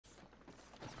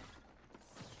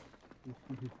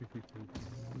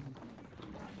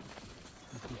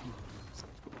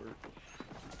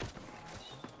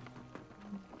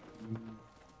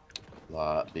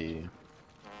Lot B.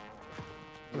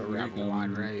 Wrap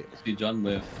wide right. See John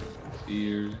with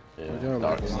spear. Yeah. We're doing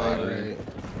Dark like side. wide right.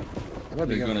 I might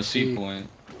be They're going to C C. point.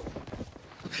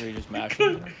 We just match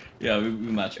them. Yeah, we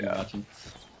match him. Match him.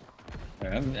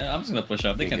 Alright, I'm just gonna push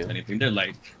up. They can't do anything. They're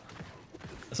like.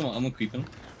 I'm gonna creep him.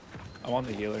 I want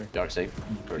the healer. Dark safe.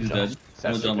 He's dead.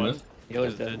 I'm gonna John Whiff.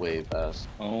 Healer's dead. Way past.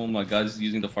 Oh my god, he's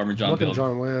using the farmer John Look at build.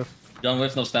 John Whiff. John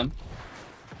Whiff, no stem.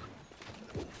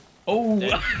 Oh!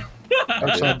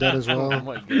 Outside dead as well. Oh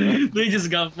my god. They just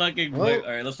got fucking. Well,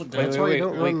 Alright, let's look. That's why you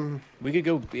don't wait. run. We could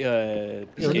go look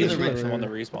at this Skater healer Rich right on the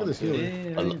here. Look respawn. at this too.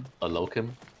 healer. A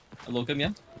locum. A locum,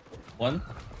 yeah. One.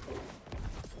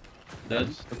 Dead.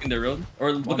 Looking the road.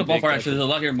 Or look One at big bonfire actually. There's a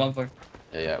lot here in bonfire.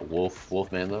 Yeah.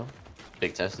 Wolfman though.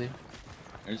 Big testy.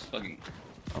 There's fucking.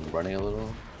 I'm running a little.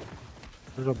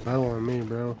 There's a bell on me,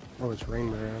 bro. Oh, it's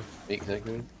rain barrel. Big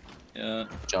sacred. Yeah.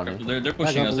 Johnny. They're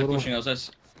pushing up us. a They're little. pushing us.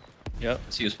 I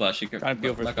see you splashy. Trying to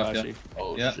peel for back up, splashy. yeah.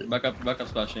 Oh Yeah, shit. back up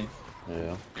splashy.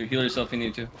 Yeah. You heal yourself if you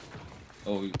need to.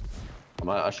 Oh,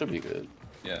 I should be good.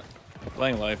 yeah.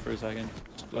 Playing life for a second.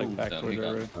 Just like Ooh, back damn, towards he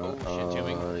our got- road. Oh shit,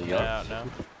 Jimmy. Get Yup. out now.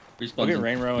 Respawns. Look at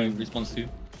Rain Row and Respawns too.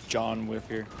 John Whiff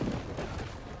here.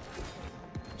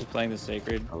 Just playing the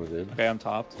sacred. Are we good? Okay, I'm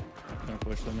topped. I'm gonna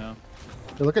push them now.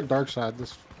 Hey, look at dark side.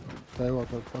 This guy with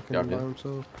the fucking Yeah, by dude.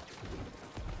 himself.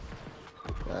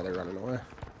 Yeah, they're running away.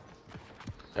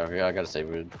 Yeah, I gotta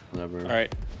save it whenever.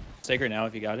 Alright. Sacred now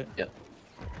if you got it.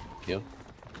 Heal.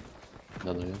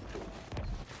 Another heal.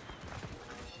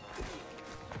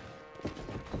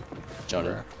 Johnny.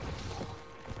 Yeah.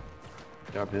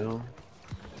 Drop heal.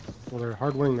 Well, they're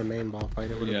hard winning the main ball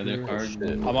fight. It would Yeah, they're appear. hard. Shit.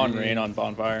 I'm on Rain on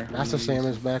Bonfire. Master Sam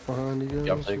is back behind you guys.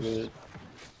 Yup, take it.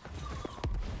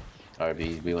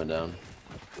 Alright, we went down.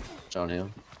 John heal.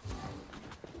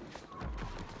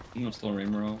 I'm gonna slow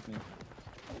Rain Row.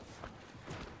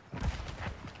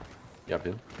 Yup,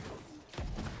 heal.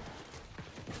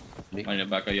 Me. I need to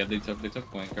back up. Yeah, they took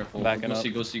point. Careful. Backing go up. C,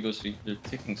 go C, go C. They're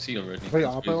taking C already. Wait,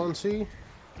 That's Oppo crazy. on C?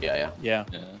 Yeah. Yeah.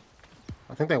 Yeah.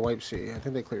 I think they wiped C. I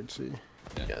think they cleared C.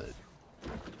 Yeah.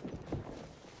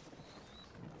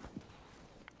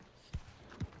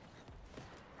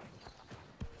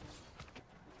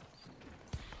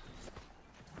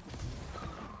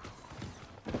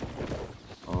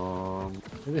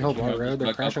 Maybe help Yeah, our road. They're back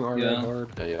up, crashing our road yeah. hard.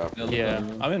 Yeah. look Yeah. at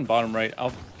them. I'm in bottom right.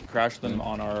 I'll crash them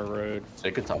on our road.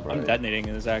 Take a top I'm right. detonating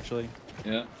this actually.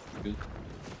 Yeah. Good.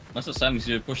 That's the Sam.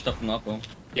 He's pushed up from Oppo.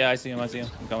 Yeah, I see him. I'm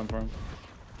coming for him.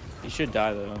 He should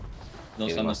die though. No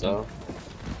Healing Sam, no Sam.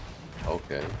 myself.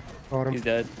 Okay. Got him. He's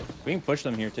dead. We can push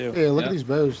them here too. Hey, look Yeah. at these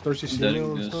bows. Thirsty Dead,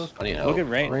 Signal and yes. stuff. I need help. Look at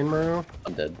Rain. Rain Marrow.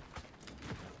 I'm dead.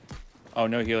 Oh,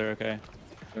 no healer. Okay.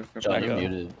 John, Back you're up.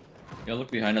 muted. Yeah,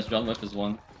 look behind us. John left is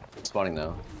one. Spawning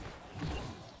now.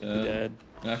 He's dead.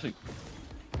 Actually,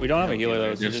 We don't have a healer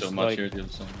though. there's So so just much like here.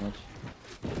 There's so much.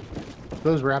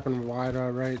 Those wrapping wide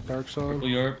right, dark side. Careful,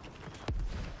 Europe.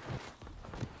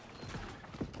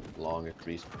 Long at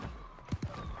freeze.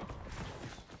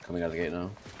 Coming out of the gate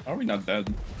now. Are we not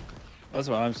dead? that's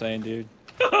what I'm saying, dude.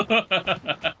 Alright,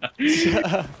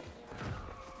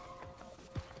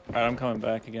 I'm coming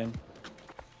back again.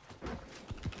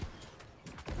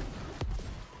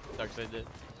 Dark side did.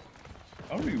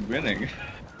 How are we winning?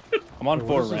 I'm on Wait,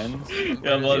 4 what is this? Rens.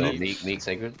 Yeah, well, Yo, Meek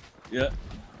sacred. yeah.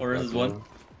 Or is one?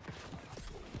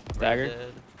 Stagger.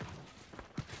 Dead.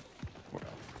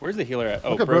 Where's the healer at?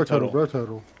 Oh, Look at bro total. Bro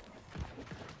total.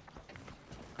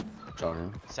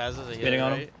 John. Saz is a Hitting healer,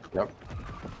 on him. right? Yep.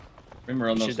 Remember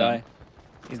on He those. should die.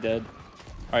 He's dead.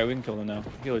 Alright, we can kill him now.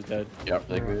 Healer's dead. Yep.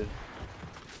 Sacred.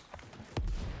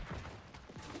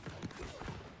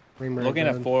 Rain Marrow Looking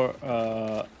at dead.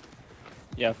 4,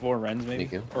 yeah, 4 Rens maybe.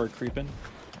 Thank you. Or creeping.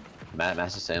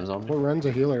 Master Sam's on me. Well, Ren's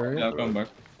a healer, right? Yeah, I'll come back.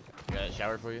 Got a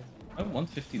shower for you. I have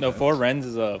 150. No, left. 4 Rens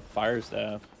is a fire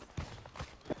staff.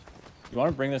 You want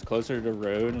to bring this closer to the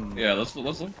road and Yeah, let's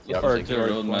look. Yeah, Or take to it.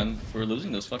 the road, man. We're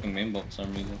losing this fucking main boat for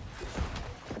some reason.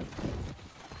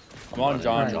 I'm on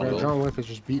John. Alright, John bro, Will. John Whiff is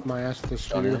just beating my ass with this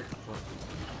John spear.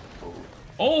 Hill.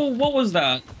 Oh, what was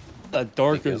that? That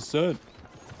dark Thank you. is sun.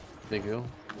 Big hill.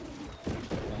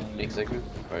 Meek sacred.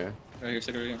 Right here. Right here,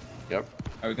 stick right here. Yep.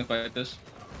 Alright, we can fight this.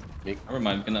 Meek. Never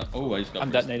mind, we cannot. Oh, I just got.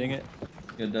 I'm first. detonating it.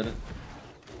 Yeah, dead it.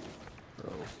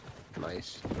 Oh,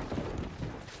 nice.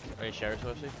 Are you shower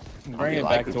Swifty? Bring it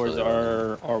like back each towards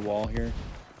other. our wall here.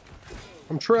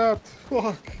 I'm trapped.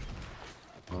 Fuck.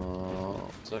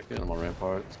 Second. I'm on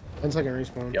ramparts. 10-second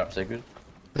respawn. Yep. Sacred.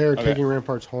 They're Okay. taking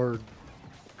ramparts hard.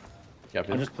 Yep.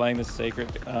 I'm just playing this sacred.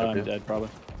 I'm Okay. dead probably.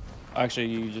 Actually,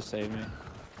 you just saved me.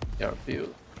 Yeah,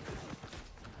 field.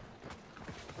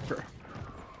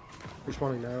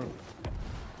 Respawning now.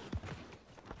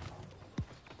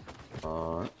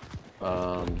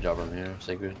 Job on here,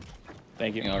 sacred.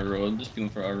 Thank you. Our road, just going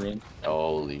for our road.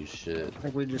 Holy shit. I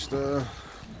think we just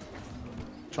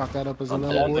chalk that up as I'm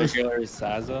another dead. one. Killer is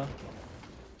Saza.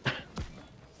 I'm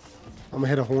gonna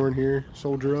hit a horn here.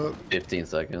 Soldier up. 15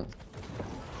 seconds.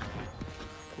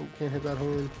 Oh, can't hit that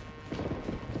horn.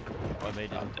 Oh, I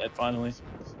made it. I'm dead finally.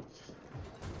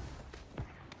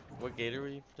 What gator were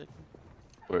you protecting?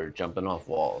 We're jumping off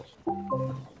walls.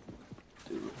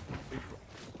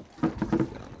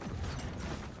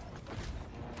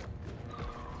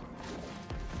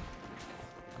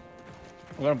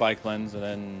 I'm gonna buy cleanse and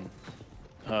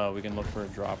then we can look for a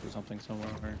drop or something somewhere.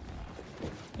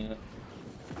 Yeah.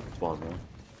 Spawn, man.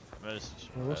 Well,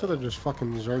 looks like they're just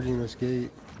fucking zerging this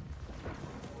gate.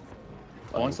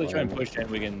 Once they try and push in,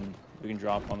 we can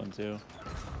drop on them too.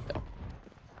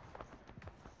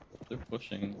 They're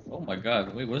pushing. Oh my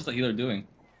god. Wait, what is the healer doing?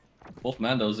 Both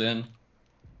Mandos in.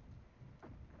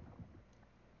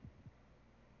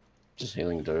 Just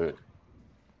healing dirt.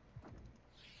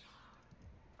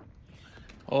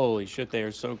 Holy shit, they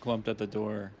are so clumped at the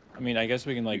door. I mean, I guess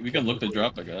we can like. We can look to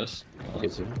drop, I guess.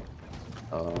 Get to.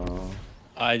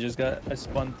 I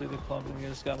spun through the clump and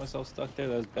just got myself stuck there.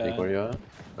 That was Nick, where bad. you at?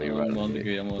 Oh, you're right. I'm on the Okay.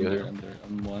 gate. I'm on You there. here? I'm there.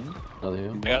 I'm one. Another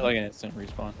heal. I got like an instant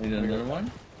respawn. Need another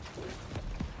one?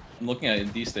 I'm looking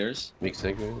at these stairs. Meek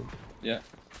sacred. Yeah.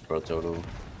 Bro, total.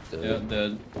 Yeah,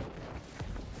 dead.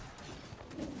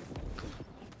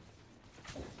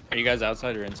 Are you guys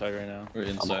outside or inside right now? We're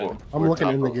inside. I'm looking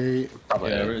in the gate.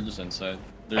 Yeah, we're just inside.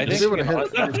 I They're think just- would've hit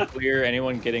it. it's clear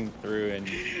anyone getting through and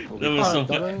that was so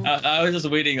Fine, fun. I was just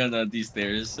waiting on these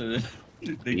stairs. So they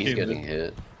He's came getting in.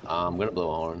 hit. I'm gonna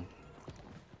blow a horn.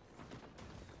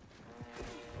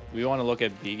 we want to look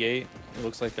at B gate. It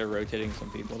looks like they're rotating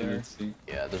some people there. Let's see.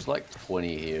 Yeah, there's like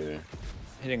 20 here.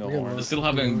 Hitting a Yeah, horn. They still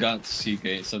haven't got C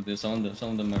gate, so some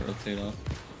of them might rotate off.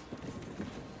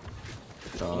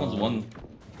 Someone's one.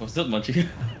 What's that much?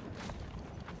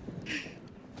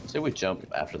 Say we jump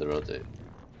after the rotate.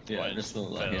 Yeah, Why, there's still a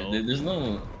lot fell? here. There's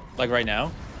no. Like right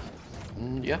now,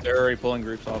 Yeah. they're already pulling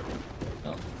groups off.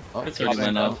 Oh. Oh, It's he's already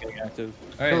went down. off. Getting active.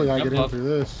 Really gotta Alright, get jump in off. through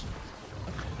this.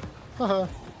 Haha.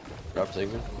 Drop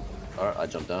sacred. Alright, I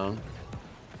jump down.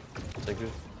 Sacred.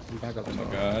 I'm back up Oh my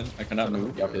top. god, I cannot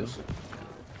move. Drop heal.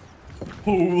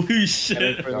 Holy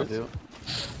shit! Drop heal.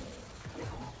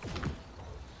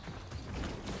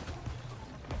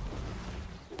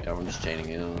 Yeah, we're just chaining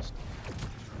heals.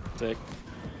 Sick.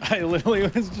 I literally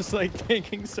was just like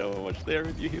taking so much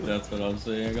damage. You. That's what I'm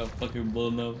saying. I got fucking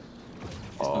blown up.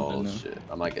 Oh now. shit,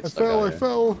 I might get I stuck fell, out I here.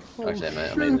 fell. Oh, Actually, I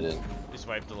shit. made it in. We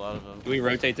swiped a lot of them. Do we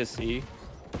rotate to C?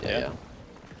 Yeah, yeah.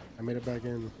 I made it back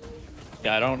in.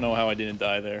 Yeah, I don't know how I didn't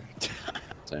die there.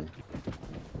 Same.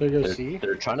 There goes They're, C.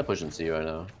 they're trying to push in C right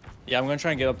now. Yeah, I'm gonna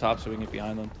try and get up top so we can get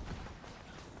behind them.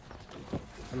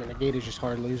 I mean, the gate is just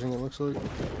hard losing, it looks like.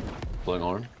 Blowing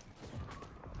horn.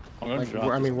 I'm gonna Like, drop.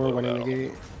 I mean, this we're boat winning the out.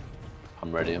 gate.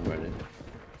 I'm ready, I'm ready.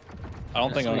 I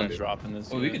don't think I'm gonna That's drop in this.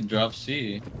 Well, we yet. could drop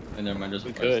C, and then might just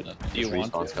We press could. that. Do you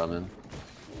want Respawn's to? coming.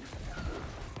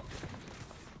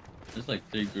 There's like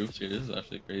 3 groups here. This is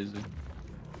actually crazy.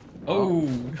 Oh!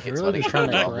 They're It's really just trying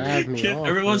to letting grab me off.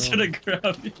 Everyone's bro. trying to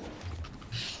grab you.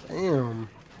 Damn.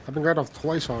 I've been grabbed off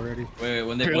twice already. Wait,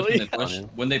 when they Really? push,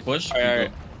 when they push, Alright, we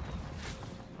alright. go.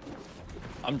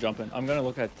 I'm jumping. I'm gonna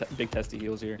look at big testy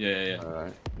heals here. Yeah, yeah, yeah.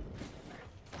 Alright.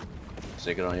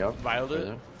 Sacred on you. Violed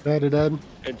it? Dead.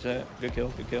 Good kill.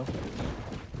 Good kill.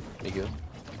 Me good.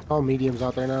 All mediums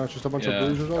out there now. It's just a bunch Yeah. of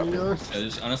bruisers on you guys. Yeah,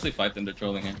 just honestly fight them. They're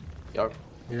trolling here. Yup.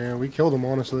 Yeah, we killed them,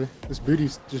 honestly. This booty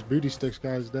sticks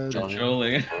guy's dead. They're John.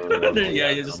 trolling. Oh, Yeah,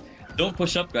 you just don't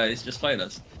push up, guys. Just fight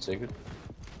us. Sacred.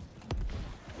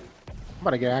 I'm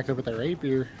about to get active with the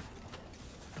rapier.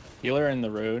 Healer in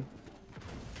the road.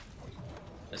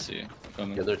 I see.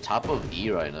 Coming. Yeah, they're top of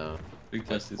E right now. Big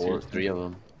test is Four, here. 3 of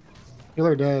them.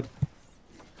 Healer dead.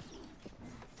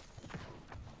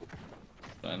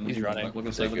 Fine. He's running. Look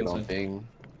inside. Look Sacred on inside. ping.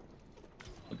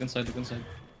 Look inside. Look inside.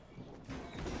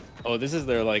 Oh, this is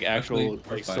their like actual Actually,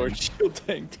 we're like fine. sword shield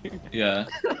tank, dude. Yeah.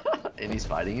 And he's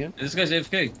fighting him? This guy's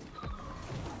AFK.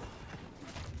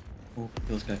 Oh,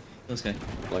 kill this guy. Kill this guy.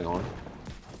 Playing on.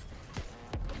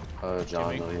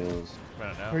 John, no heals.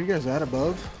 Running Where out. are you guys at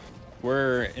above?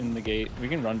 We're in the gate. We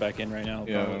can run back in right now.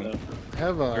 Yeah. probably,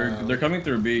 though. I have They're coming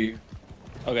through B.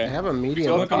 I Okay. have a medium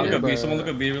Someone up look here, at B. but... Someone look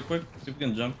at B real quick. See if we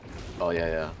can jump. Oh, yeah,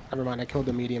 yeah. Never mind, I killed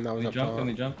the medium that Can was we up jump? top. Can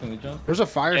we jump? Can we jump? There's a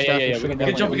fire Yeah, staff yeah, that yeah, should we have We been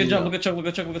can jump. We can like jump. a Look at choke. Look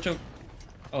at choke. Look at choke.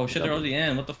 Oh shit! They're already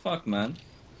in. What the fuck, man?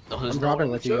 I'm dropping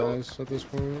with you guys at this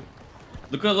point.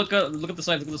 Look at the sides. Look at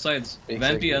the sides.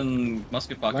 Vampy and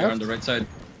Musket Pocket are on the right side.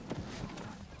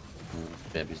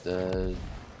 Vampy's dead.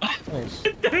 Nice.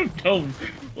 No.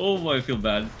 Oh, I feel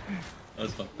bad.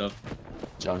 That's fucked up.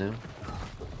 John him.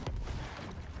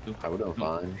 I would have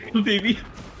fine. Baby.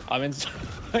 I'm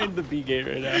inside the B gate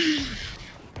right now.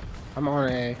 I'm on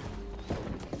A.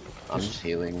 I'm just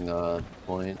healing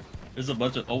point. There's a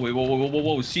bunch of. Oh wait,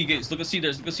 whoa! C gates. Look at C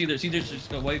there. Look at C there. C there just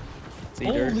got wiped.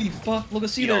 Holy fuck! Look at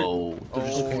C there. Yo, they're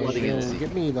just flooding in C.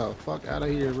 Get me the fuck out of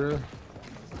here, bro.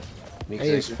 A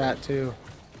is fat too.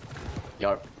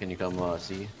 Yarp, can you come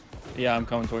C? Yeah, I'm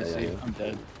coming towards C. Yeah. I'm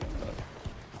dead.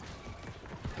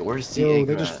 Where's C? Yo,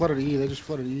 they just flooded E. They just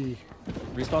flooded E.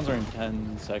 Respawns are in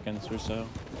 10 seconds or so.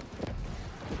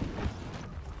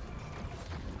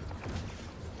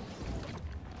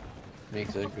 What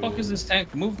the fuck is this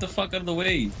tank? Move the fuck out of the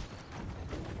way.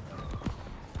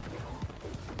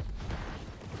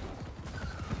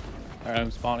 Alright,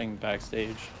 I'm spawning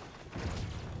backstage.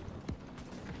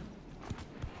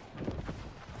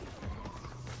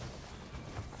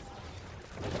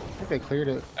 I think they cleared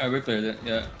it. Alright, we cleared it.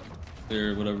 Yeah.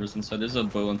 Clear whatever's inside. There's a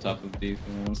bow on top of B if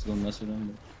anyone wants to go mess with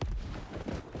them.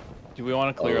 Do we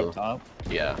want to clear up top?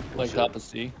 Yeah. Like top of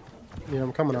C? Yeah,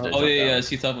 I'm coming out. Oh yeah, I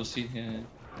see top of C. Yeah.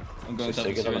 I'm going top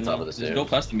of C right now. Just go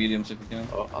past the mediums if you can.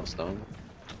 Oh, I'm stoned.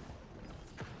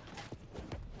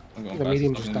 I'm going The past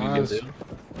medium the just fucking dies. mediums.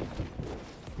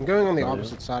 I'm going on the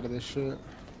opposite side of this shit.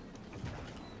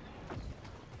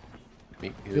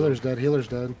 Healer's dead. Healer's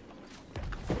dead.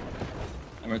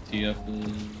 I'm at TF.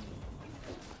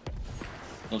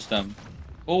 No stem.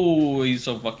 Oh, he's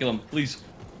so fuck. Kill him, please.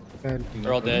 Dead.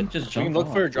 They're all dead. Just We jump can look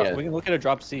off. for a drop. Yeah. We can look at a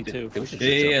drop C too.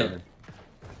 Yeah.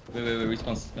 Wait,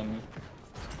 response is coming.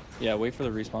 Yeah, wait for the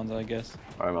respawns, I guess.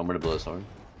 Alright, I'm gonna blow this horn.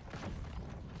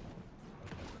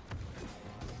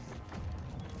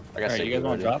 I got Alright, you guys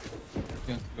want to drop?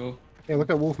 Yeah, go. Hey, look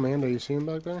at Wolf Mando. You see him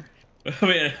back there?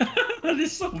 Wait,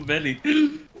 there's so many.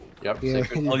 Yep, Yeah.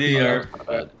 sacred. Oh yeah, My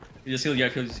bad. you just heal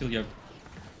Yarp, just heal Yarp.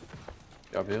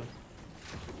 Yarp you?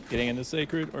 Getting into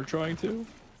sacred or trying to?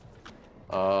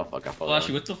 Oh, fuck, I fell Flashy,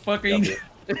 down. what the fuck are you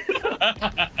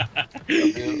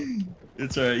you.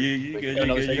 It's alright, you good, you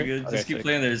another good, you sacred? good. Okay, Just keep sick.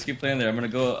 playing there, just keep playing there. I'm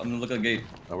gonna look at the gate.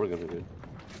 Oh, we're good, we're good.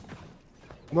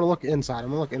 I'm gonna look inside. I'm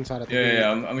gonna look inside at the gate.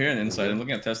 Yeah, I'm hearing inside. I'm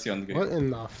looking at Testy on the gate. What in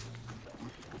the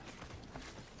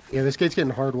Yeah, this gate's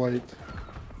getting hard wiped.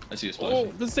 I see a splash. Oh,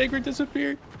 the sacred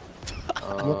disappeared.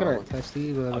 I'm looking at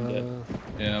Testy, but I'm dead.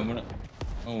 Yeah, I'm gonna.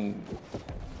 Oh.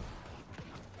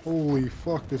 holy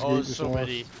fuck, this gate just so lost.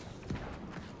 many.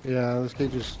 Yeah, this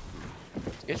gate just.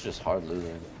 It's just hard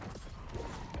losing.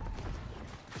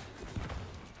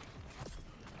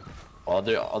 All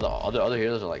the other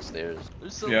heroes are like stairs. They're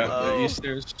so Yeah, low. east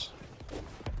stairs.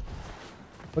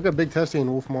 Look at Big Testy and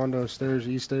Wolf Mondo stairs,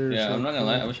 E stairs. Yeah, I'm like, not gonna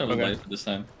lie. I wish I was Okay. live for this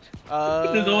time.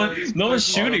 No no one's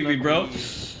shooting me, bro.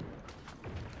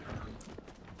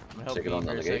 Take it on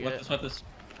the gate. What this?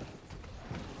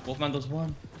 Wolfman does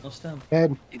one. No stem.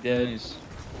 Dead. He did. Nice.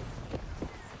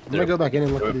 I'm gonna go back in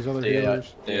and look at these other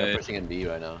healers. They're Yeah. pushing in B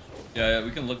right now. Yeah,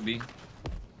 we can look B.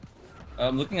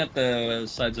 I'm looking at the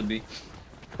sides of B.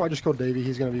 Oh, I just killed Davey.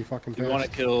 He's gonna be fucking We want to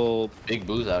pissed. kill. Big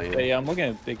booze out here. Yeah, I'm looking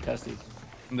at Big Testy.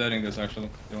 I'm doubting this actually.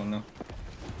 You don't know.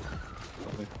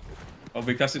 Oh,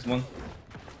 big test is one.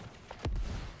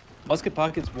 Musket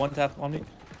Pockets, one tap on me.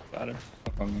 Got him.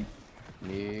 Fuck on me.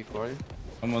 Me, Corey.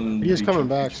 I'm on. He is beach. coming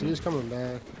back. So he's coming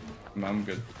back. I'm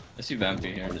good. I see Vampy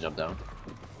I'm here. gonna jump down.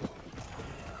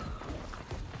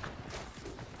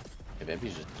 Hey,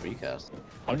 Vampy's just 3-cast.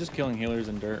 I'm just killing healers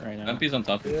in dirt right now. Vampy's on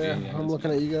top of Yeah, B. I'm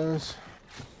looking at you guys.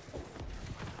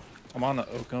 I'm on the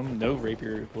Oakum. No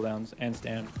rapier cooldowns and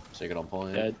stand. Take it on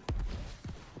point. Dead.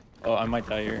 Oh, I might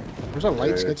die here. There's a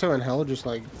light Sure. schizo in hell, just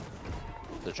like.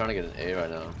 They're trying to get an A right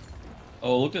now.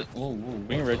 Oh, look at. Whoa, We can what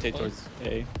the rotate fuck? towards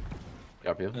A.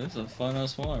 Yarp you? This is a fun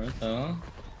ass one right there, huh?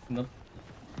 No,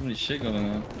 so many shit going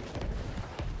on.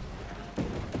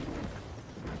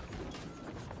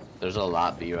 There's a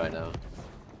lot B right now.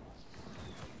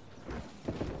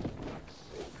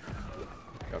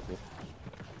 Yarp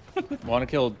you? Want to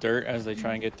kill dirt as they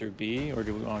try and get through B, or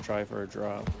do we want to try for a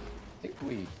drop? I think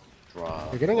we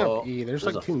drop. They're getting Oh, up E. There's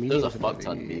like two There's mediums. a above fuck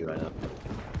ton E. B right now.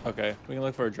 Okay, we can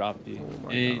look for a drop B. Oh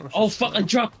my Hey, gosh. oh fuck! I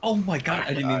dropped. Oh my god! I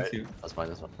didn't mean Alright, to. That's fine,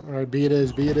 that's fine. Alright, B it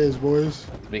is. B it is, boys.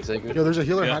 Make sacred. Yo, there's a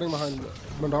healer Yeah. hiding behind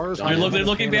Mandara's. They're They're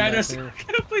looking behind us. There.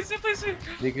 Please, please.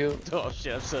 Niku. Oh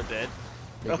shit, I'm so dead.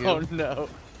 Niku. Oh no.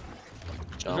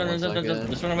 John, one second.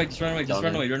 Just run away, just run away, just Down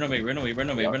run away, in. run away, run away, run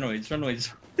away, Yeah. run away, just run away,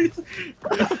 just.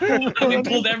 They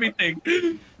pulled everything.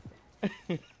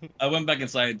 I went back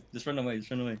inside. Just run away.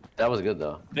 Just run away. That was good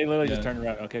though. They literally Yeah. just turned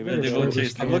around. Okay, Yeah, we they gotta both go.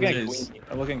 chased. They I'm both looking at chased. Queenie.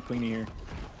 I'm looking at Queenie here.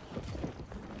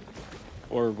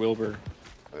 Or Wilbur.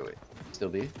 Wait. Still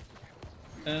B?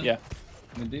 Yeah.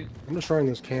 Indeed. I'm destroying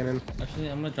this cannon. Actually,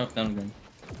 I'm gonna drop down again.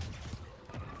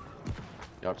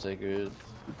 Drop sacred.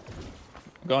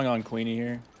 I'm going on Queenie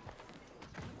here.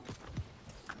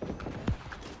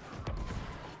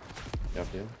 Drop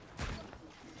you.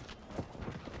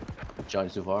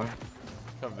 Johnny's too far.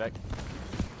 Coming back.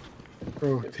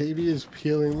 Bro, Tavy is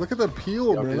peeling. Look at the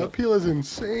peel, Yeah, bro. peel. That peel is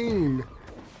insane.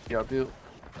 Drop you.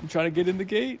 I'm trying to get in the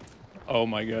gate. Oh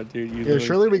my god, dude. You Yeah, literally-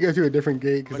 surely we go through a different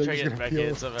gate I'm because gonna they're try just getting gonna back in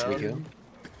peel. somehow. We kill.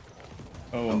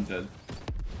 Oh, I'm dead.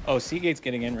 Oh, Seagate's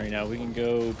getting in right now. We can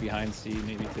go behind C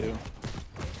maybe too.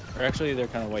 Or actually, they're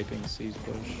kind of wiping C's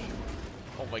push.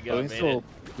 Oh my But god, man.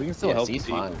 we can still Yeah, help C's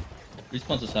C. fine.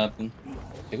 Respawn just happened. I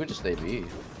think we just stay B.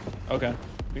 Okay,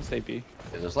 we can stay B.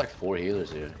 Yeah, there's like 4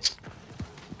 healers here.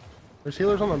 There's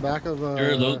healers on the back of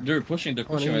They're pushing. They're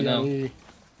on pushing E, right now. on E. They're You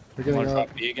getting want to up.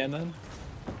 drop B again then?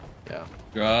 Yeah.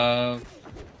 Drop.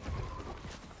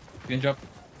 You can drop.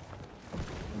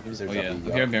 Is there Oh drop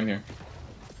yeah. B? I'm here.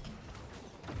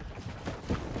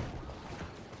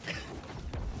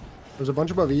 There's a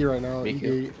bunch above E right now. Me E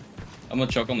too. gate. I'm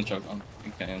gonna choke. You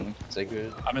can't.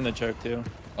 Sacred. I'm in the choke too.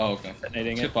 Oh, okay.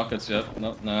 Detonating Two it. pockets, yeah.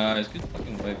 No, nice. Good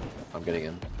fucking way. I'm getting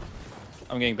in.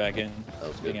 I'm getting back in. That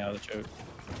was good. Getting out of the choke.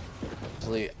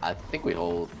 Actually, I think we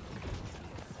hold.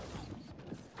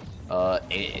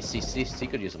 C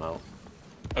could use them out.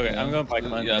 Okay, I'm going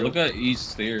pipeline. Yeah, look at east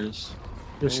stairs.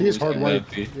 Your C is Oh, hard yeah,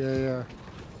 wiped. B. Yeah, yeah.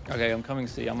 Okay, I'm coming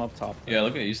C. I'm up top. Yeah,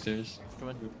 look at east stairs. Come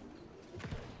on.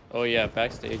 Oh yeah,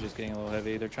 backstage is getting a little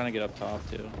heavy. They're trying to get up top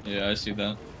too. Yeah, I see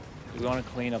that. Do we want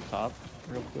to clean up top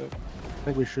real quick? I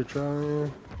think we should try.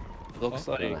 Looks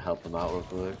I'm gonna like help them out real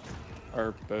quick.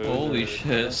 our bows Holy are- shit,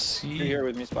 You're see? here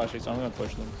with me, Splashy, so I'm gonna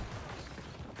push them.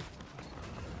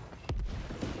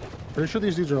 Pretty sure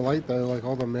these dudes are light though, like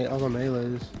all the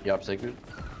melees. Yup, sacred.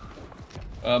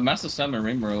 Master Sam and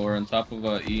Rimmer are on top of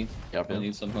E. Yup, I yeah.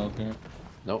 need some help here.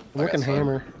 Nope. I'm I looking got some.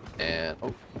 hammer. And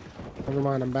Never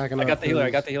mind, I'm backing I up. got the healer. I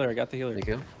got please. the healer. I got the healer. thank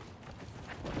you.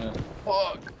 Yeah.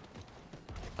 Fuck.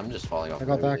 I'm just falling off. I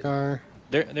got my that guy.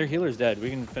 Their healer's dead. We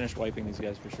can finish wiping these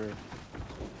guys for sure.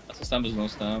 Master Sam is no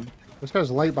stam. This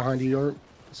guy's light behind you, York.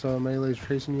 So melee's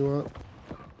chasing you up.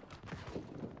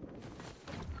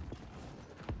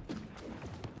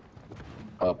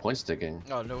 Point sticking.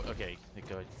 Oh no. Okay.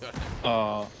 Go ahead.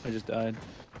 Oh, I just died.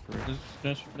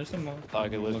 Just finish them all.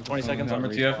 Thought it was 20 seconds on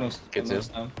Hammer TF, no, Get no to.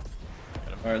 stam.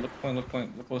 Alright, look point,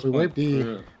 look close We point. wiped E.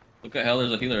 Look at Hell,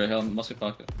 there's a healer, Hell, musket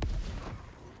pocket.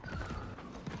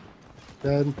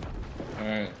 Dead.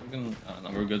 Alright, we can, no,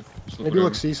 we're good. Just Maybe whatever.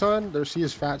 look C side. Their C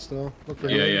is fat still. Look for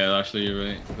Yeah, him. yeah, actually you're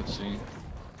right. Let's see.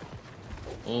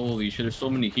 Holy shit, there's so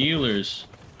many healers.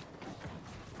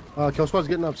 Kill squad's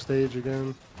getting up stage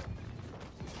again.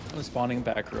 I'm spawning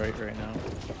back right now.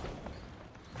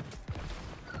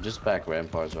 Just back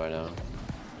ramparts right now.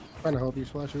 Trying to help you,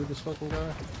 Splashy, with this fucking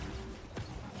guy.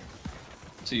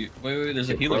 See, wait, there's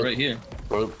a Yeah, healer bro. right here.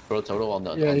 Bro total on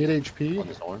the Yeah, on, 8 on HP.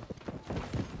 this horn.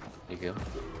 Thank you.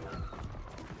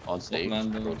 On stage, man,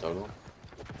 bro though. total.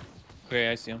 Okay,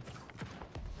 I see him.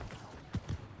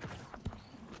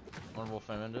 One wolf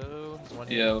window. One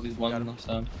Yeah, here. he's Got one him. on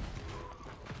stam.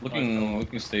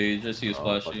 Looking stage, I see a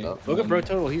Oh, splashy. fucked up. Look at Bro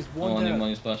Total. He's one One down.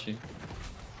 money splashy.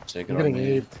 Take I'm it on getting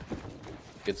me. aped.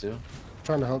 Get to.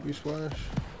 Trying to help you, Splash.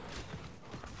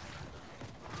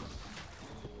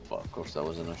 Fuck, of course that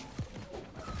wasn't a.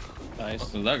 Nice.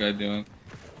 What's that guy doing?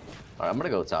 Alright, I'm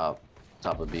gonna go top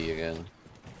of B again.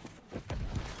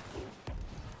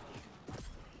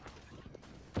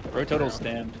 Bro Total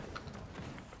stand.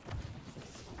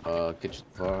 Kitchen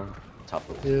bar, top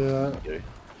of. Yeah, Okay.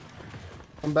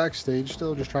 I'm backstage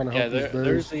still, just trying to Yeah, help these there's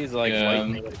birds. these like Yeah, white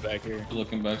melee back here.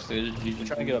 Looking backstage. I'm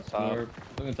trying to get up top.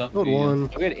 Looking top. Killed B. one.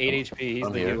 Look at 8 HP. He's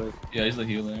I'm the here. healer. Yeah, he's the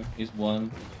healer. He's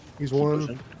one. He's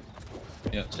one.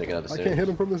 Yeah. Check it out the I stairs. can't hit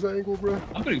him from this angle, bro.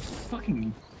 I'm getting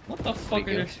fucking. What the fuck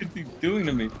Pretty are good. they doing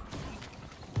to me?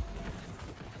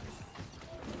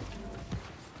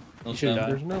 No You should stam. die.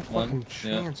 There's no One. fucking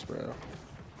Yeah. chance, bro.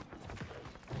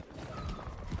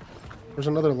 There's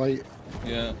another light.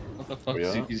 Yeah. What the fuck?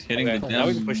 Yeah. He's hitting Okay, the now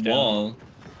we can damn push down. wall.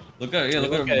 Look at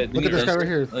Look at- Look at this guy right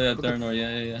here. Oh yeah, Look at- Thernor.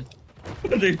 Yeah.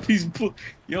 They please pull.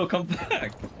 Yo, come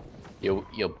back. Yo,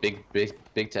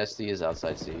 big testy is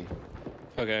outside C.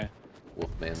 Okay.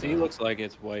 Wolfman. C looks like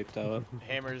it's wiped out.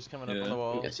 Hammers coming up Yeah. on the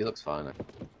wall. Yes, he looks fine.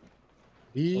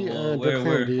 D, Oh, they're where?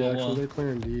 clearing D, Oh, actually. wow. They're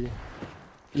clearing D.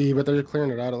 E, but they're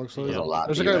clearing it out, it looks like. There's a lot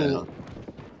There's a B guy. right now.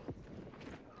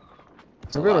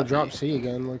 It's a I'm gonna lot, drop mate. C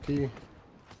again, low key.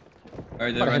 Alright, do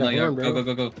it Gotta right hit now. a Yeah, horn, go, bro.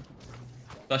 go, go, go.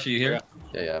 Sasha, you here?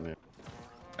 Yeah, I'm here.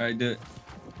 Alright, do it.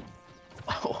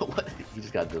 Oh, what? He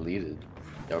just got deleted.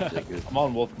 Y'all pretty good. I'm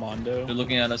on Wolf Mondo. They're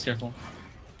looking at us, careful.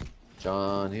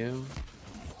 John here.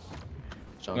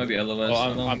 John Might be here. LOS.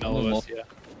 Oh, I'm No, LOS, yeah.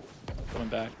 Coming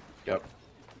back. Yep.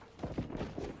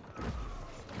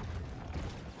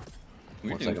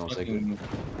 We're One doing second,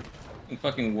 one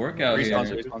fucking workout here.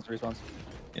 Response.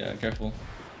 Yeah, careful.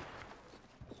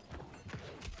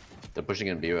 They're pushing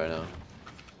in B right now.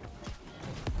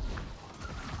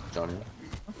 John here.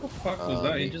 What the fuck was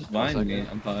that? He just one vined me. second.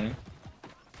 I'm potting.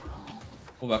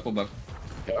 Pull back, pull back.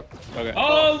 Yep. Okay.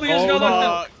 Oh, we just got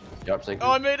locked Yep, take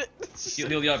Oh, I made it.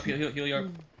 Heal Yarp, heal Yarp.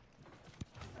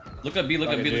 Look at B, look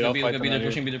at Okay, B, dude, look I'll at B, look fight at B. them They're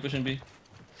out pushing B, they're pushing B.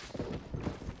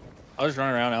 I'll just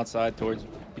run around outside towards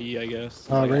B, I guess.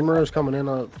 Rainbow's coming in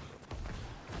up.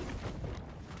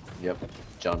 Yep.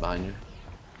 John behind you.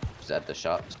 He's at the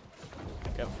shops.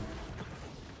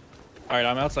 Alright,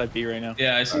 I'm outside B right now.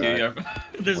 Yeah, I see you, Alright. Yarp.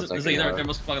 There's One a second, Yarp Yarp. there,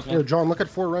 must pocket Yo, one. John, look at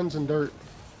 4 runs in dirt.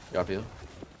 Drop you.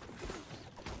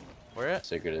 Where at?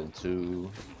 Sacred in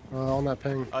 2. On that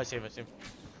ping. Oh, I see him. I see him.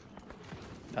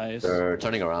 Nice. They're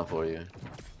turning around for you.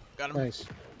 Got him. Nice.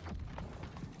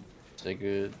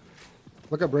 Sacred.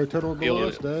 Look at bro, total below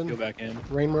us, Go dead. back in.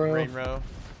 Rainbow. Rain row.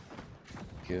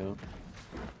 Kill.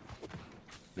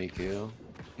 Me kill.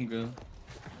 I'm good.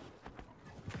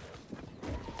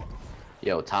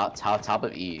 Yo, top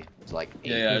of E. It's like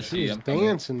 8. Yeah, I see. She's I'm coming.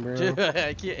 dancing, bro. Dude,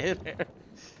 I can't hit her.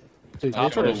 Dude, Top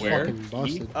Nature of is where? fucking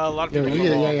busted. A lot of Yo, people.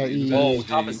 yeah. E. Oh,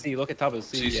 Top of G. C. Look at top of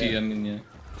C. CC, Yeah. I mean, yeah. I'm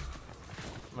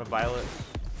gonna violet.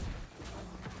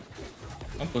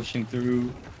 I'm pushing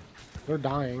through. They're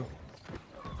dying.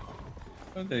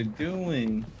 What are they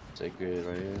doing? Sacred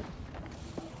right here.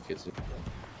 Gets it.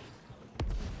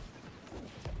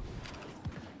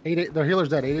 8, their healer's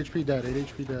dead. 8 HP dead. 8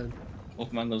 HP dead.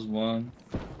 Wolf Mango's one.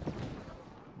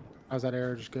 How's that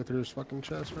arrow just go through his fucking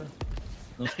chest, bro?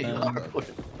 No spam.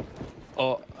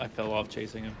 Oh, I fell off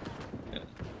chasing him.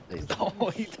 Oh,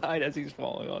 he died as he's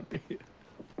falling on me.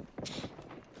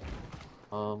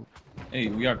 Hey,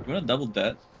 we're gonna double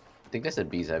that. I think they said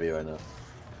B's heavy right now.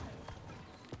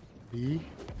 B?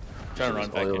 Trying to run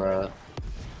back Oil in. that.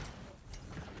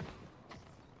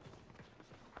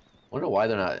 Wonder why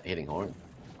they're not hitting horn.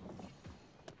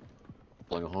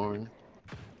 Blowing a horn.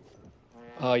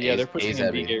 Oh, yeah, they're A's pushing in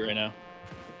heavy. B gate right now.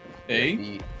 A?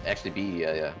 B, actually B,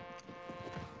 yeah.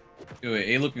 Yo,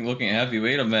 wait, A looking heavy.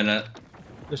 Wait a minute.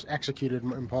 Just executed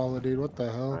Impala, dude. What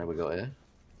the hell? Alright, we go A. He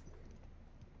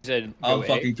said, I'm go A.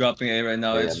 fucking dropping A right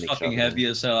now. Yeah, It's make fucking sure. heavy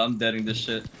as hell. I'm deading this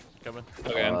shit. Coming.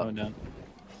 Okay, I'm coming down.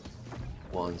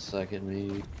 1 second,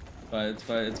 me. It's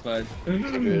fine.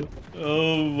 Good.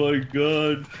 Oh my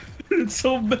god. It's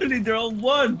so many. They're all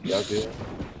one. Y'all good?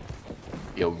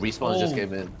 Yo, respawns just Oh.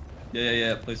 came in.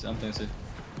 Yeah. Please, I'm playing safe.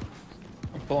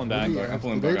 I'm pulling back. I'm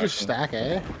pulling Did they back, just actually. stack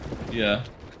A? Yeah.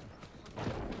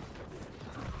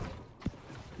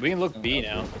 We can look B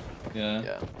now. Yeah.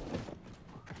 Yeah.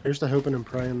 Here's the hoping and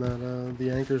praying that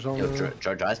the anchor's on Yo,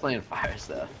 there. Dry's playing fire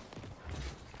stuff.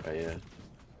 Right here.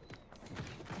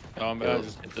 Oh, I'm gonna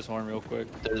just hit this horn real quick.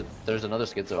 There's another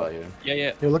schizo out here.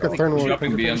 Yeah. Hey, look at Oh, Thurn I'm Ward.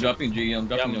 dropping B. I'm Pinkerton. dropping G. I'm Yeah,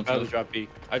 dropping I'm about to no drop B.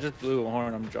 I just blew a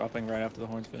horn. I'm dropping right after the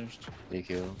horn's finished. Me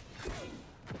kill.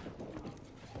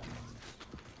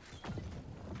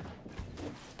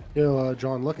 Yo,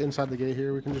 John, look inside the gate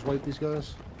here. We can just wipe these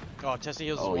guys. Oh, Tessie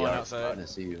heals Oh, one yeah. I outside. didn't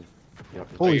see you.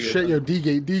 Yep. Holy you shit, yo, D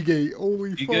gate.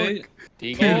 Holy D fuck. gate?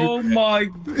 D gate. Oh my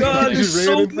god, there's Just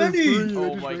so ran in for many! free. Oh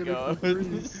Just my ran in for god.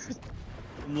 free.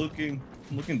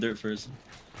 I'm looking dirt first.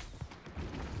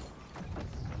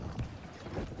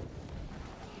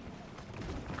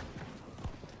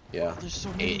 Yeah. There's so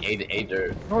many. A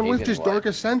dirt. Oh, A's look, getting just whacked. dark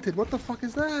ascended. What the fuck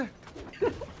is that?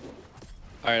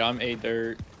 Alright, I'm A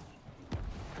dirt.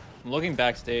 I'm looking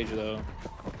backstage though.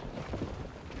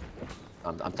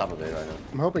 I'm top of it right now.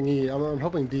 I'm hoping E. I'm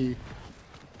hoping D.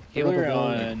 Healer Double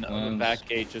on the Ones. back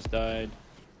gate just died.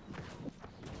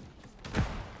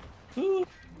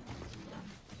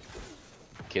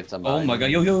 Kids, I'm Oh behind my you.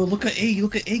 god, yo, look at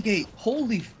A gate.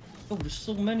 Holy oh, there's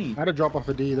so many. I had to drop off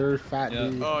a D. There's fat Yeah.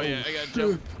 D. Oh yeah, I gotta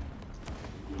jump.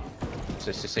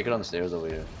 Stick it on the stairs over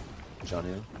here. John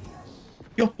here.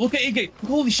 Yo, look at A gate.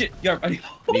 Holy shit. Yeah, Me,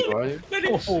 where are you?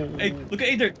 Hey, look at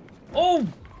A dirt. Oh!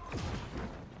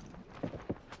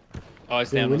 Oh, I Yeah,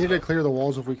 stand. we need to clear the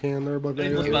walls if we can. They're above Hey,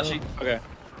 there. look splashy. Okay,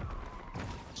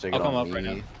 Stick I'll it come on up right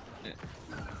me.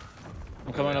 now.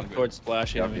 I'm coming up towards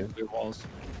Splashy Yeah, and we yeah. can clear walls.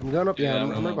 I'm going up. Yeah, Yeah,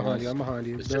 I'm I'm right on behind walls. you. I'm behind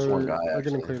you. It's just one guy, They're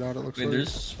getting actually. cleared out. It looks Wait, like.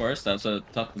 there's fire stats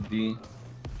at top of D.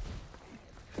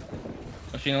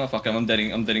 Actually, you know what? Fuck him. I'm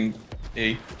deading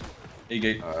A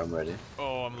gate. Alright, I'm ready.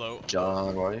 Oh, I'm low.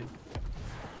 John, Roy.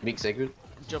 Meek Sacred.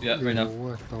 Jump. Yeah, right now.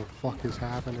 What the fuck is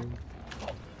happening?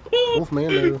 Wolf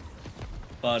Mando.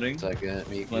 Spotting. Second,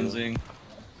 Meek. Cleansing.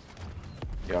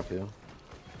 Here, you.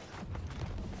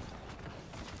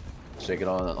 Shake it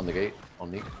on the gate. On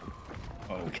Meek.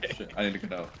 Oh, shit. I need to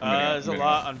get out. There's a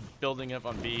lot on building up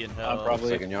on B and I'm hell. probably.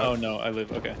 Second yard. Oh no, I live.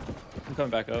 Okay, I'm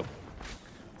coming back up.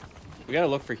 We gotta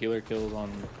look for healer kills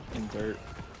in dirt.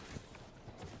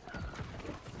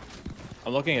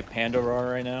 I'm looking at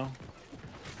Pandora right now.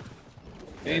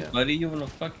 Hey, Yeah. buddy, you wanna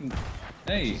fucking...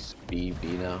 Hey. B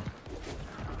now.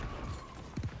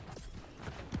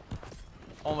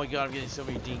 Oh my god, I'm getting so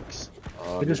many dinks.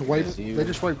 They just wiped. They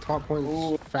just wiped top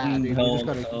points fat. Dude.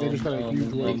 They just got a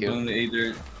huge win. Going to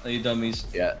either you dummies.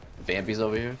 Yeah, Vampy's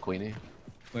over here. Queenie.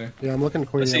 Where? Yeah, I'm looking at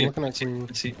Queen. Let's see I'm it. looking at Queen.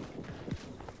 Let's see.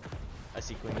 I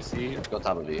see Queen. I see. Let's go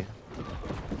top of B.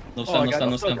 No Oh, stun, I no got stun, no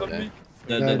no stun. stun.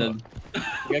 Dead.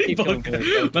 We gotta keep killing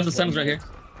players. Master Sam's right here.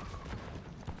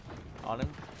 On him.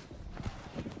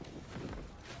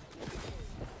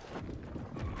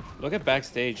 Look at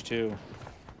backstage too.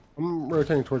 I'm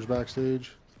rotating towards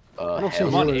backstage. I don't see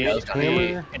Hell's on healer. A, Hell's on A.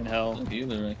 Hammer. In hell.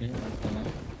 Healer right here.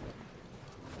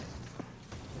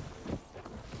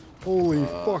 Holy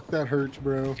fuck, that hurts,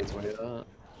 bro. Kids, where you at?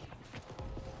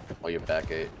 Oh, you're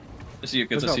back 8. I see you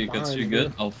kids, I see you kids. You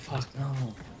good? Oh, fuck, no.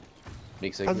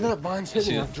 Meek How Sacred. did that vines hit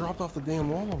see me? I it. dropped off the damn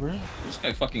wall, bro. This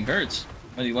guy fucking hurts.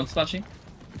 Are you one slashing?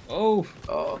 Oh!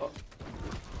 Oh,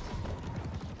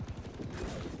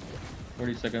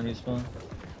 40-second respawn.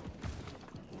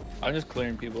 I'm just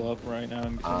clearing people up right now.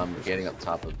 And I'm getting up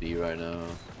top of B right now.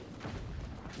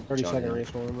 30-second Johnny.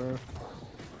 race one, bro.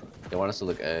 They want us to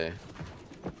look A.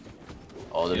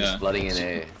 Oh, they're Yeah. just flooding in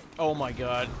A. Oh my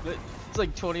god. It's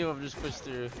like 20 of them just pushed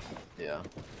through. Yeah.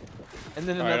 And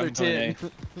then Alright, another I'm going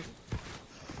 10.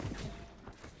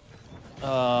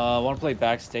 want to play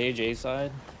backstage A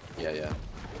side? Yeah.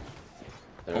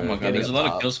 Oh my god, there's a lot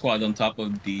of kill squad on top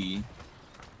of these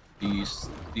stairs.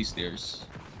 These stairs.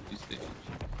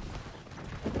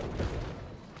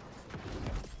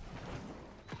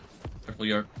 Careful,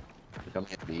 Yarp. Come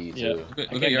hit B Yeah. too. Look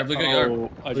at Yarp, look at Yarp. Oh,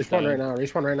 I just Respawn died. right now.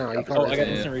 Respawn right now. You Oh, caught I got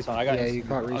it. instant respawn. I got Yeah, instant. you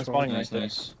caught I'm respawn. spawning Nice, next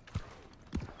nice.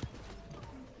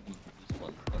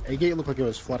 A gate looked like it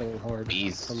was flooding hard.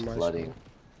 B's from my flooding.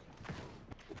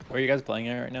 Where are you guys playing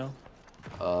at right now?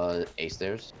 A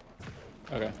stairs.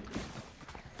 Okay.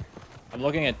 I'm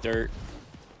looking at dirt.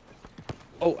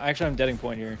 Oh, actually, I'm deading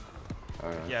point here.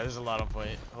 Alright. Yeah, there's a lot on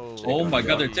point. Oh my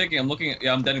god, they're taking. I'm looking at.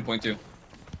 Yeah, I'm deading point too.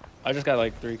 I just got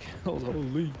like 3 kills.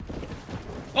 Holy.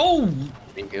 Oh!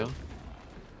 Thank you.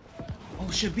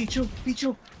 Oh shit, beat you.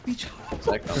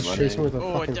 Sec, I'm Just chasing with running.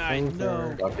 a Oh, I fucking died, no.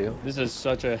 flamethrower. Drop you. This is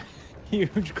such a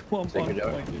huge clump Sacred on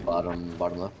yard. point, dude.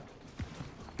 Bottom left.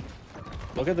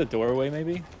 Look at the doorway,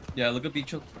 maybe. Yeah, look at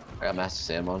beat you. I got Master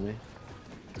Sam on me.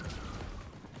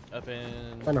 Up in.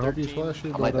 Trying to hope you 13, flash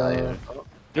it, I might but die here. Oh,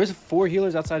 There's 4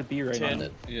 healers outside B right 10. now.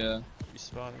 Yeah.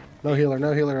 Respawning. no healer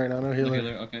right now. No Look healer. at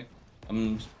there. Okay.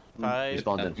 I'm. 5.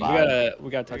 Respawned in We 5. We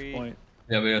got touch 3. point.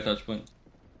 Yeah, we got a touch point.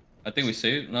 I think we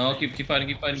saved. No, keep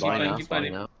fighting.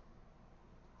 Spawning now.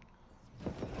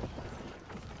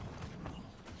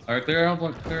 Alright, clear on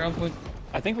point.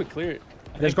 I think we cleared it.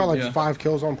 There's got like yeah. 5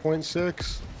 kills on point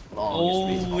 6. Longest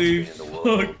Holy respawn screen in the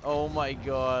world. fuck. Oh my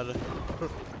god.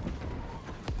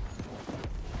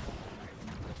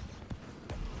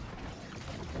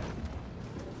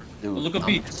 Dude, Look at I'm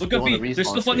B. Look still at on the B. There's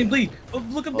respawn still fucking screen. bleed. Oh,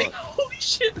 look at B. Look. Holy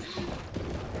shit.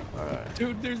 Alright.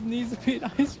 Dude, there needs to be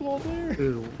an ice wall there.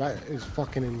 Dude, that is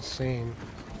fucking insane.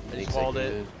 I Meek just walled it.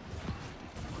 Sacred.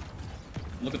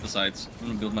 Look at the sides. I'm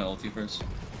gonna build my ulti first.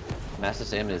 Master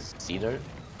Sam is Cedar.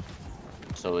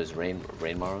 So is Rain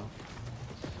Morrow.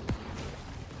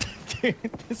 Dude,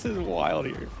 this is wild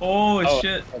here. Oh,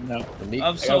 shit. No. The Meek.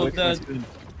 I'm so dead.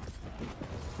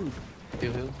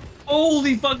 Heal.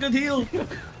 Holy fucking heal.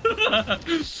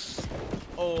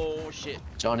 Oh shit.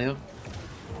 John Hill.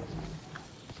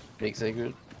 Meek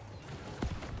Sacred.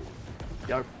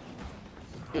 Yarp.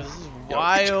 Yo, this is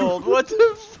wild. What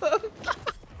the fuck?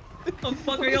 What the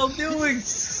fuck are y'all doing?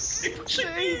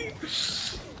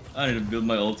 I need to build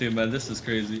my ulti, man. This is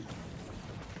crazy.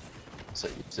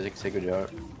 Sacred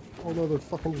Yarp. Oh no, they're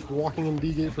fucking just walking in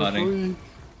D gate for Hunting.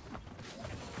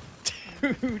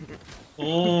 free. Dude.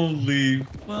 Holy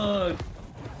fuck.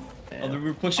 Damn. Oh,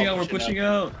 we're pushing out. We're pushing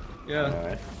out. Yeah.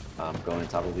 Alright. I'm going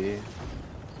top of B.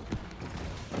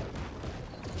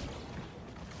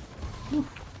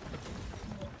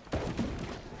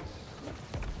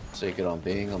 Shake it on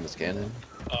Bing on the scanning.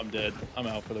 I'm dead. I'm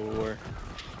out for the war.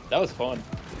 That was fun.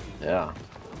 Yeah.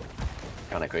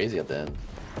 Kinda crazy at the end.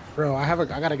 Bro, I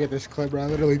gotta get this clip, bro. I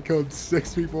literally killed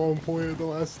 6 people on point in the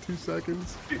last 2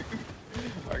 seconds.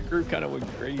 Our group kind of went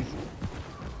crazy.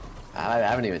 I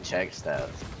haven't even checked stats.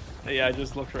 Yeah, I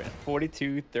just looked right.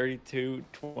 42, 32,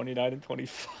 29, and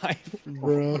 25.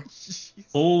 Bro.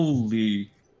 Holy.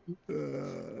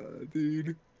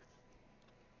 Dude.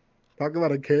 Talk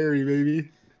about a carry,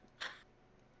 baby.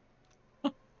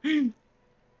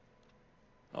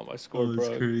 Oh, my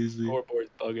scoreboard's crazy.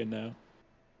 bugging now.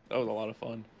 That was a lot of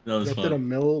fun. That was Lifted a fun.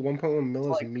 mil, 1.1 mil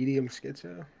is Like- medium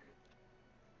schizo.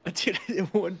 Dude,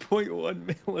 1.1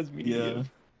 mil was medium. Yeah.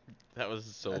 That was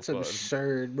so That's fun.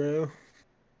 absurd, bro.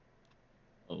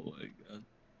 Oh my god.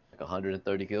 Like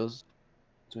 130 kills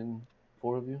between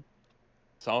 4 of you.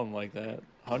 Something like that.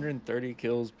 130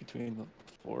 kills between the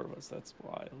 4 of us. That's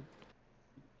wild.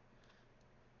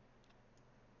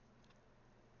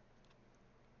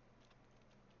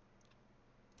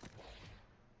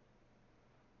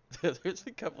 There's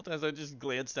a couple times I just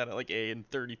glanced at it like A and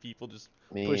 30 people just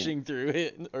I mean, pushing through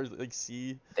it, or like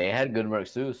C. they had good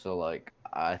mercs too, so like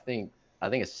I think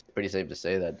it's pretty safe to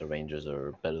say that the Rangers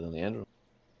are better than Leandril.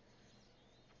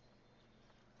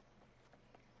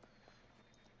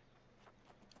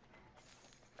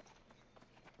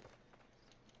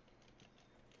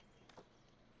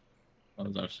 That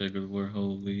was actually a good war.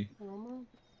 Holy.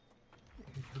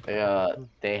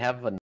 They have a